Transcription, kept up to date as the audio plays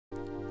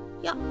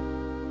Yeah.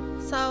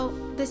 So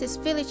this is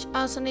Village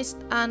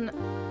Arsonist, and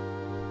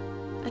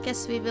I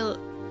guess we will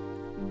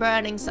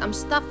burning some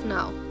stuff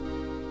now.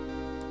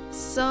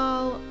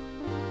 So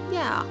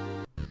yeah.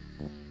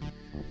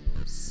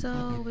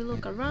 So we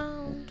look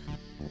around.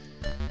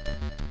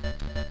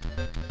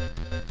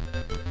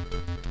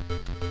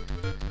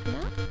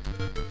 Yeah.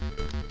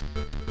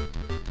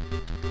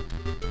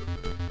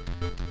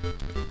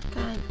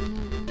 Can I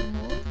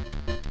move?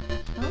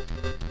 No?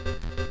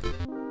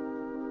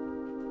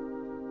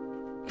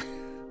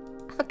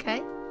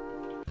 Okay.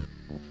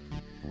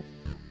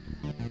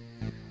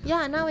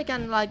 Yeah, now we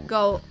can like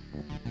go.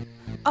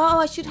 Oh,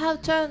 I should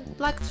have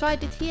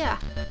tried it here.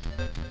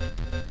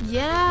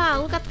 Yeah,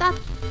 look at that,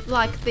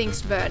 like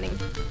things burning.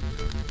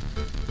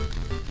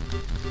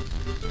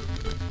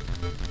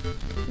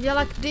 We are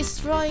like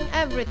destroying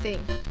everything.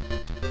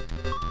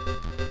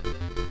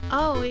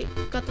 Oh, we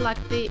got like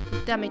the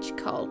damage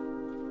call.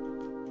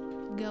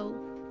 Go.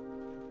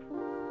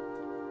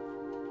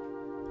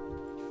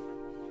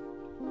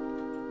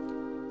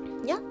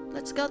 Yeah,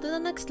 let's go to the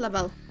next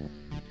level.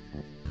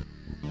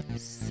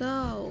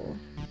 So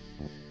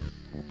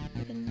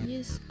we can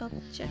use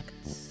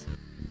objects.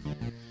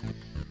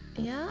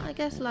 Yeah, I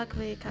guess like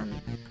we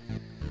can.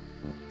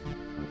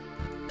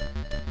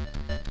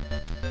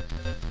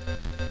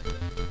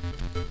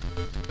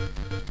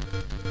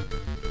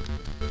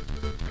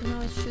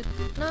 No, it should.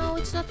 No,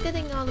 it's not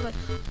getting all the way.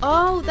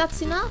 Oh,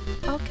 that's enough.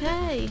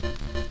 Okay.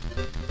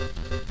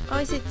 Oh,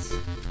 is it?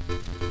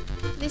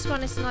 This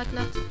one is like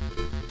not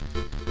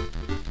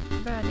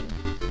burning.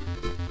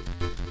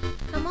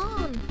 Come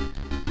on.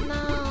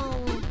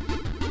 No.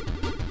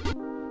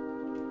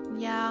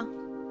 Yeah.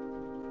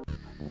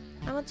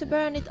 I want to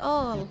burn it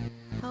all.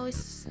 How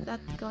is that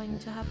going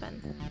to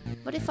happen?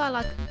 What if I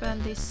like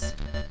burn this?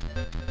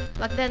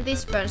 Like then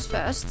this burns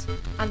first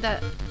and the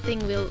thing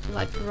will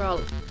like roll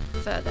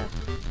further.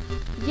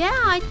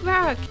 Yeah, it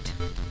worked!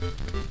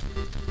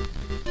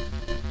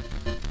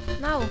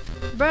 Now,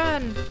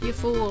 burn, you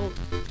fool!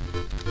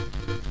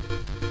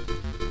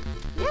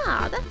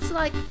 Yeah, that's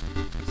like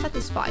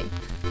satisfying.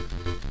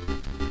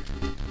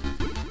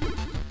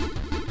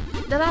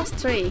 The last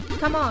three,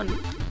 come on!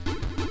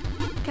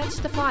 Catch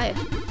the fire.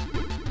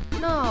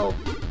 No.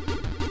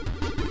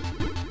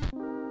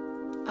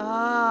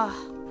 Ah.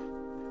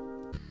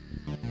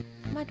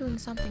 Am I doing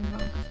something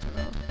wrong after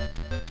all?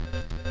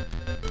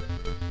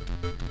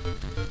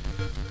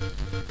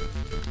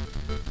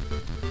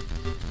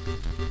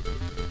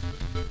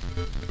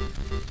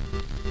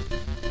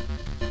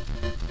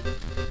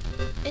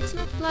 It's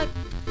not like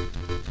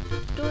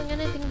doing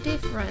anything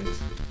different.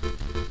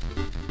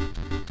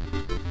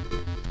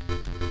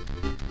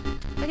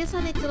 I guess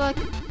I need to like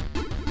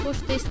push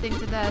this thing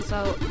to there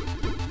so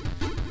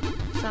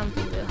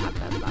something will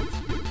happen, but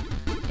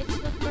it's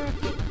not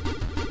working.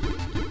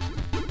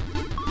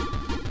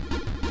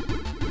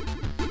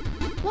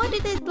 Why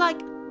did it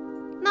like...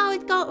 Now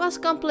it was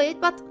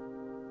complete, but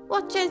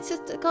what changed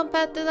it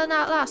compared to the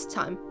last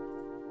time?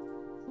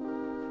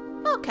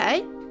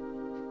 Okay.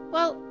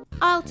 Well,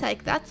 I'll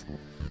take that.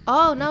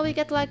 Oh, now we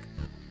get like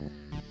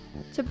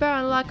to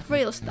burn like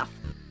real stuff.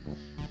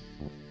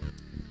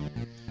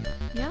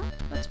 Yeah,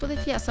 let's put it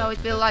here so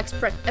it will like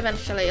spread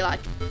eventually like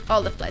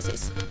all the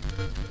places.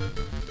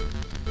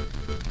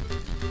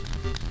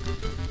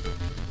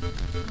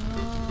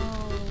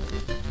 Oh.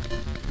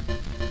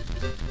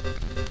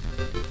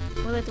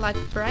 Will it like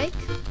break?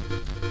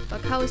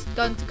 Like how is it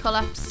going to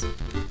collapse?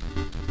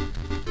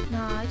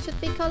 No, it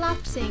should be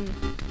collapsing.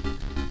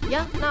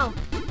 Yeah, now.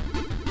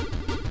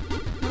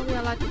 Now we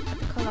are like at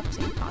the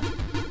collapsing part.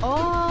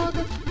 Oh,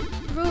 the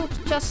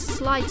roof just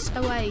slides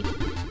away.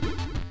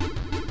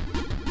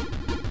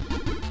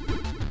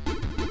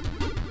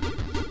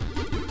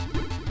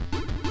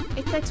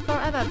 It takes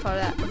forever for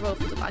the roof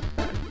to like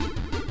burn.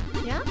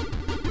 Yeah?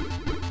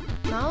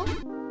 No?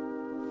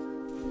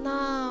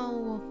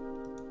 No.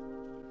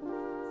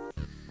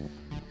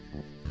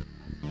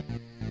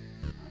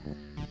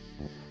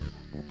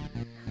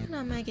 How can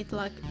I make it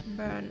like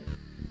burn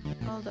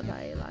all the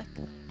way like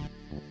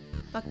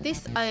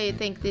this? I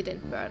think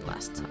didn't burn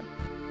last time.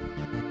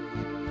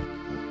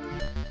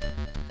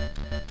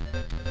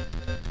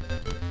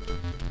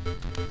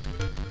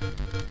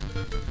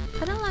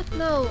 I don't like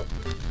know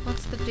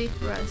what's the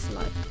difference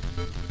like.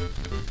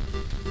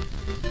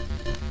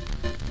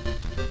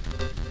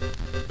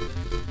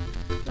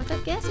 Like I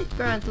guess it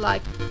burned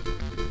like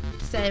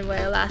the same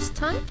way last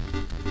time.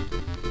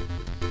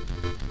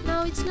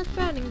 No, it's not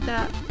burning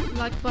the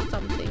like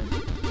bottom thing.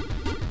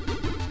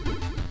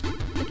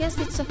 I guess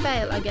it's a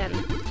fail again.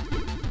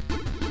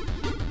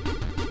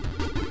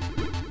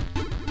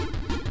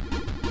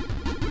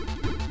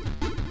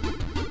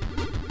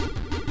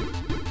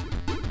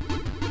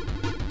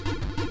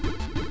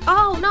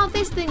 Oh, now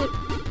this thing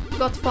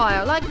got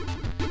fire. Like,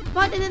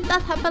 why didn't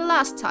that happen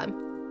last time?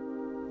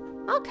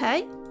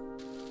 Okay.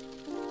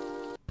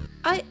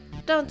 I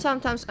don't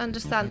sometimes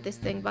understand this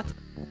thing, but...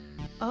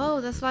 Oh,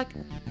 there's like...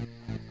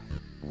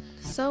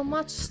 so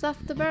much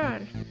stuff to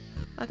burn.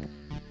 Like,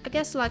 I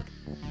guess like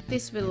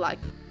this will like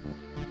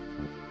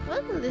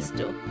What will this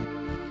do?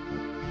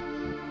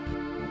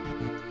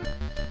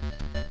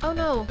 Oh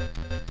no!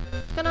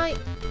 Can I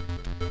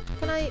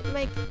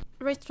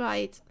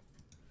retry it?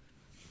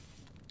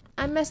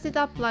 I messed it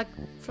up like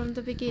from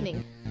the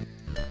beginning.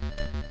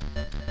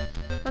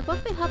 But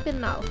what will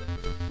happen now?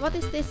 What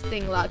is this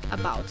thing like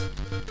about?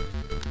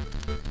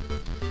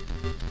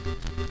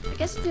 I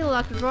guess it will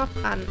like drop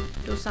and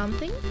do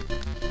something.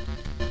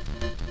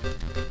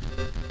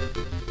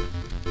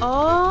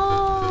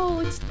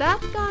 Oh, it's that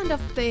kind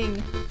of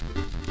thing.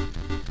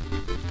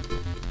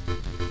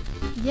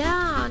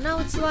 Yeah, now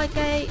it's like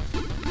a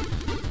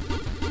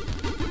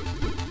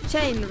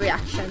chain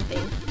reaction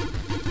thing.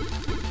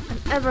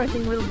 And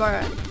everything will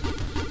burn.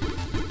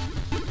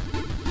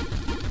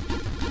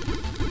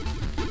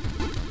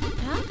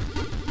 Yeah?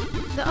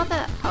 The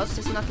other house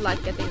is not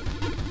like getting...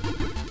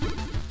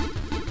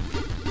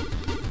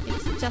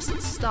 It's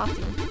just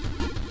starting.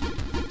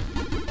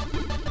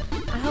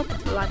 I hope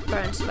it will like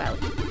burns well.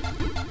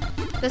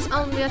 There's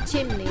only a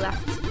chimney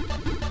left.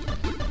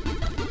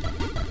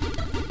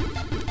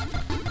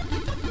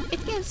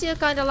 It gives you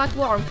kind of like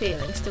warm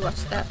feelings to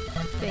watch the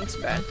things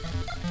burn.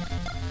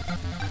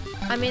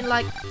 I mean,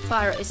 like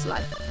fire is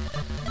like,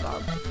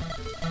 well,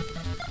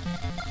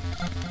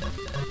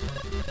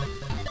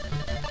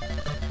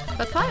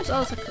 but fire is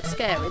also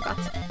scary. But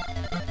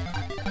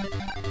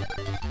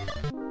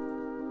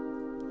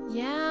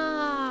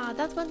yeah,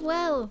 that went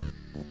well.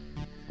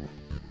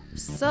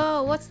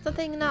 So what's the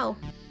thing now?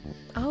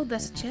 Oh,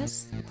 there's a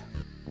chest.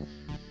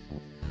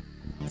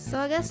 So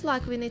I guess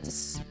like we need to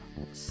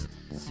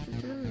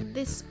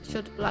this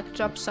should like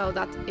drop so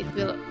that it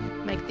will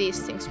make these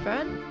things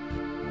burn.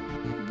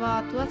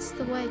 But what's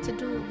the way to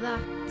do that?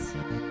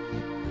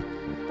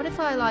 What if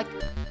I like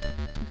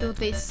do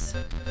this?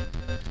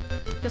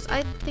 Because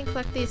I think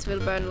like these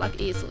will burn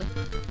like easily.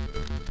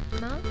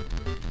 No?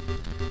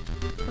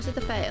 Was it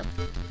a fail?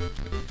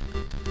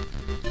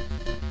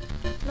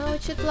 No,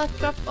 it should like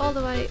drop all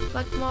the way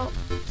like more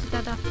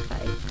to that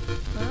way.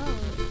 Oh.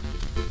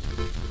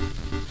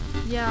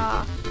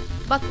 Yeah.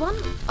 But one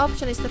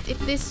option is that if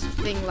this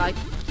thing like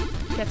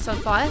gets on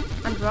fire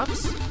and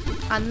drops,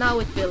 and now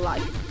it will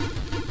like...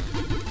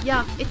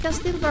 Yeah, it can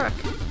still work.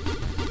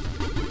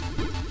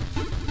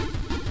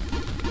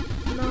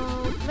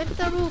 No, maybe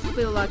the roof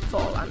will like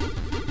fall and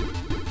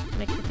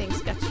make the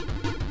things catch.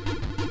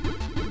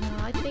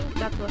 No, I think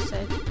that was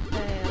a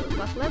fail,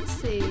 but let's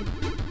see.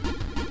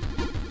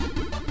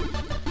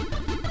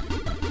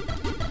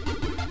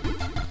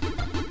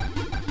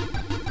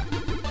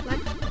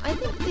 Like, I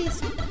think these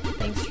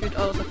things should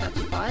also catch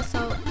fire,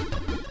 so...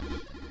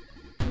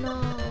 No.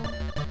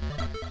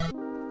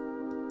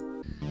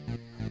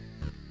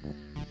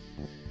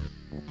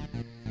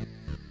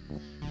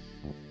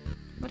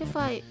 What if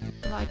I,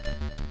 like,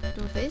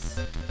 do this?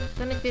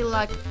 Then it will,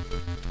 like,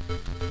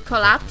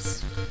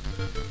 collapse.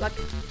 Like,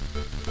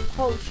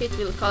 whole shit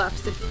will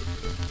collapse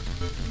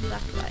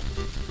that way.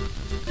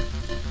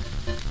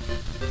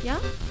 Yeah?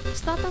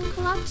 Start on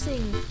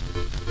collapsing.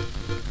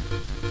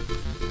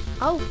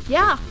 Oh,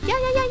 yeah! Yeah!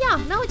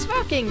 Now it's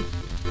working!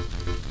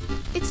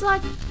 It's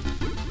like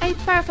a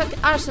perfect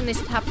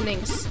Arsonist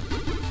happenings.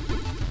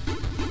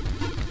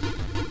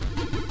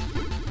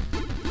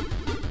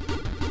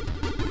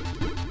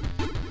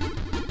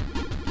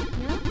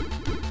 Yeah?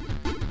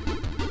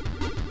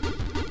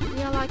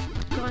 We are like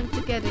going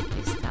to get it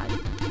this time.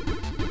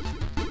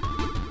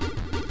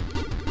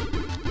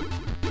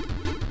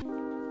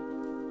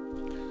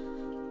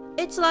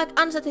 It's like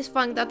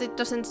unsatisfying that it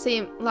doesn't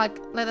seem like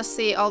let us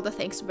see all the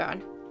things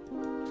burn.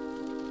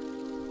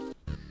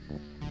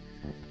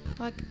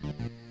 Like,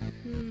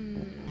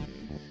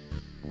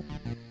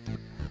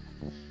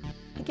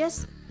 I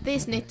guess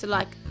these need to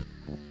like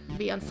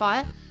be on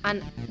fire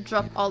and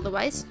drop all the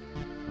ways.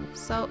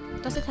 So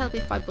does it help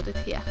if I put it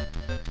here?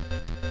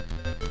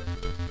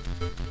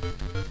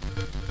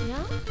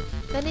 Yeah?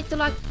 They need to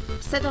like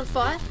set on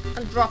fire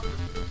and drop.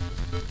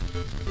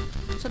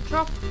 So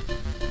drop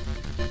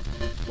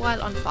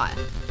while on fire.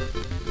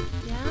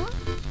 Yeah?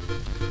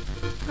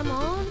 Come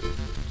on.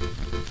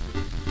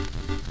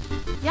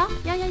 Yeah.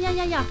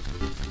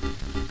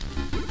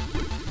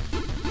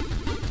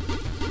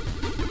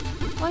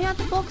 Why are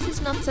the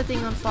boxes not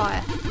setting on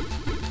fire?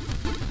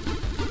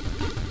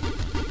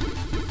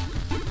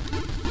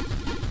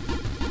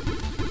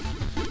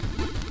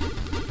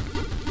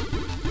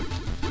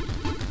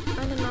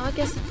 I don't know, I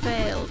guess it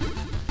failed.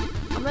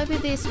 Or maybe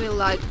this will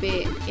like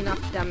be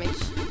enough damage.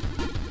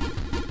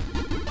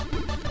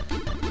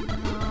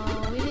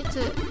 No, we need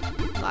to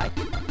like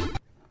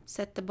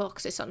set the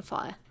boxes on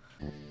fire.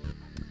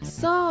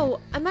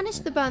 So, I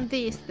managed to burn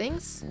these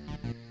things,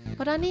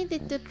 but I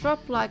needed to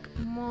drop like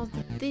more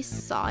to this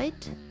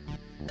side.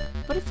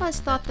 What if I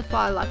start the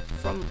fire like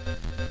from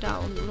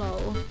down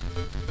low?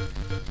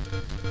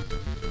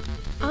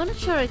 I'm not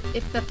sure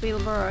if that will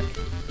work,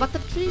 but the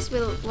trees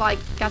will like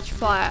catch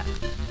fire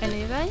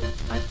anyway,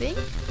 I think.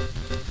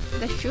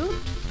 They should.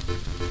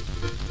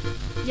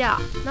 Yeah,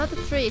 now the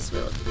trees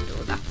will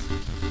do that.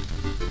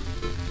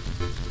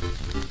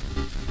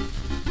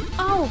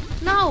 No!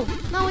 No!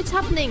 No, it's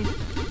happening!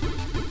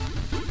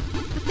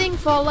 The thing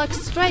falls like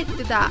straight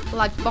to the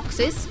like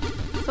boxes.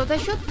 So they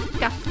should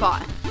catch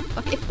fire.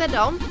 But if they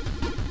don't,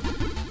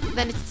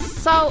 then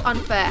it's so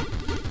unfair.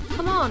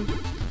 Come on!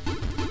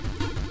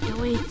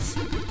 Do it!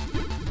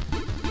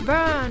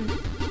 Burn!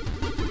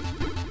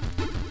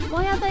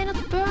 Why are they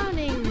not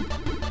burning?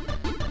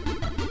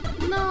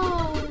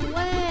 No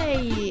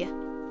way!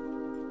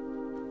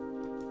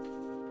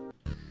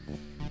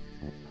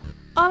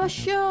 I was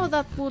sure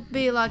that would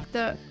be like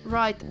the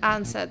right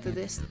answer to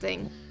this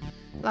thing.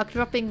 Like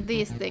dropping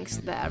these things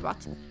there,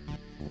 but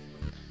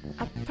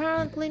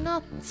apparently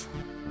not.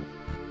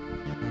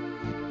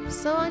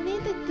 So I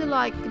needed to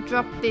like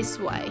drop this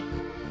way,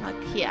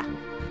 like here.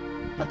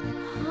 But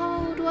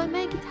how do I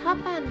make it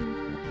happen?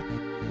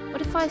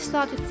 What if I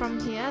start it from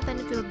here, then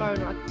it will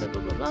burn like blah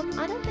blah blah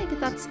blah. I don't think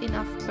that's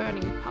enough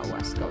burning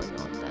powers going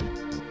on then.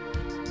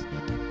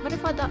 What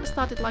if I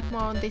start it like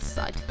more on this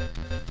side?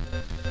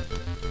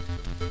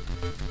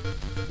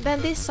 Then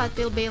this side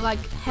will be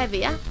like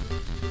heavier,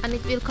 and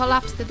it will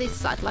collapse to this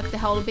side, like the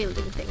whole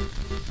building thing.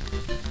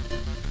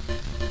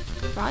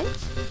 Right?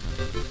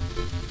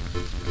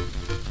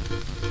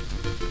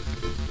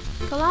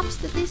 Collapse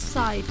to this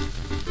side.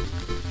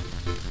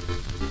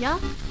 Yeah?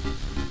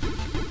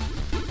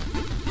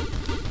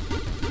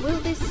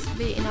 Will this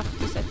be enough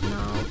to set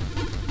now?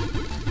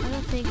 I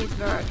don't think it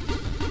worked.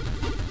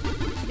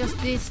 Because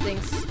these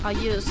things are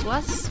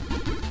useless.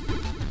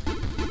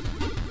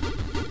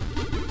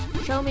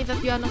 Show me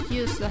that you are not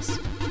useless.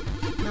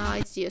 No,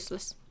 it's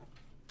useless.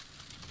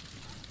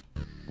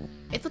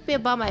 It would be a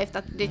bummer if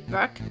that did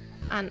work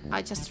and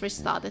I just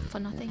restarted for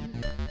nothing.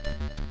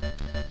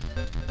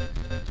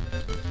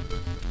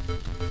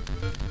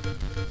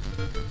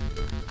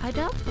 I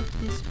doubt that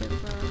this will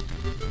work.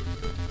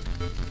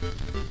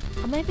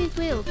 Or maybe it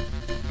will.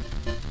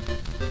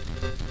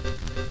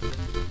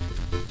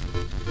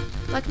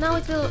 Like now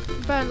it will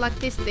burn like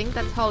this thing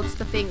that holds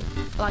the thing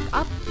like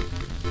up.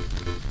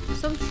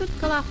 So it should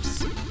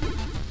collapse.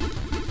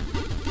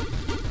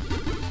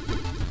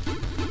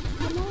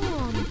 Come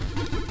on.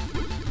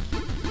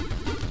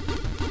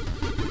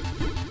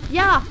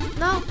 Yeah,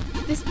 no,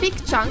 this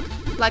big chunk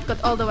like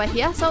got all the way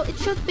here, so it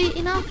should be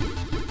enough.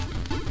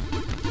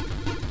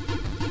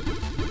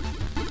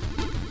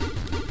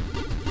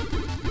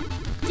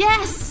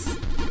 Yes!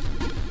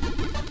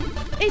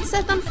 It's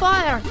set on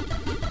fire!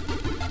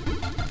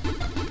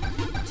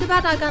 Too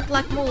bad I can't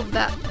like move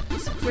the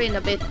screen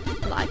a bit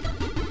like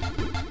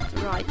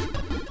right.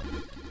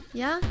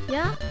 Yeah,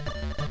 yeah.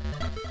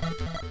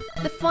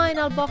 The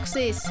final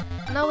boxes.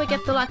 Now we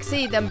get to like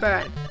see them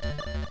burn.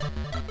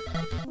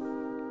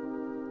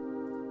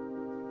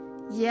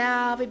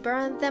 Yeah, we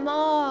burned them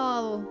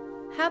all.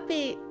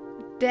 Happy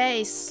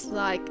days,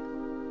 like.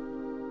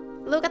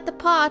 Look at the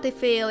party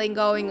feeling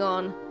going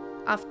on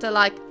after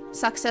like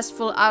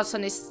successful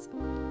arsonist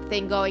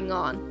thing going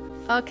on.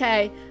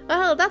 Okay,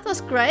 well that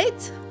was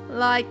great.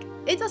 Like,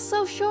 it was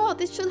so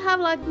short, it should have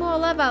like more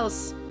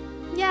levels.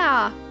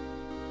 Yeah,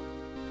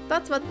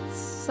 that's what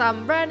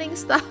some burning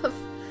stuff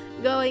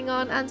going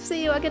on, and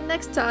see you again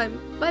next time.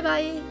 Bye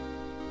bye.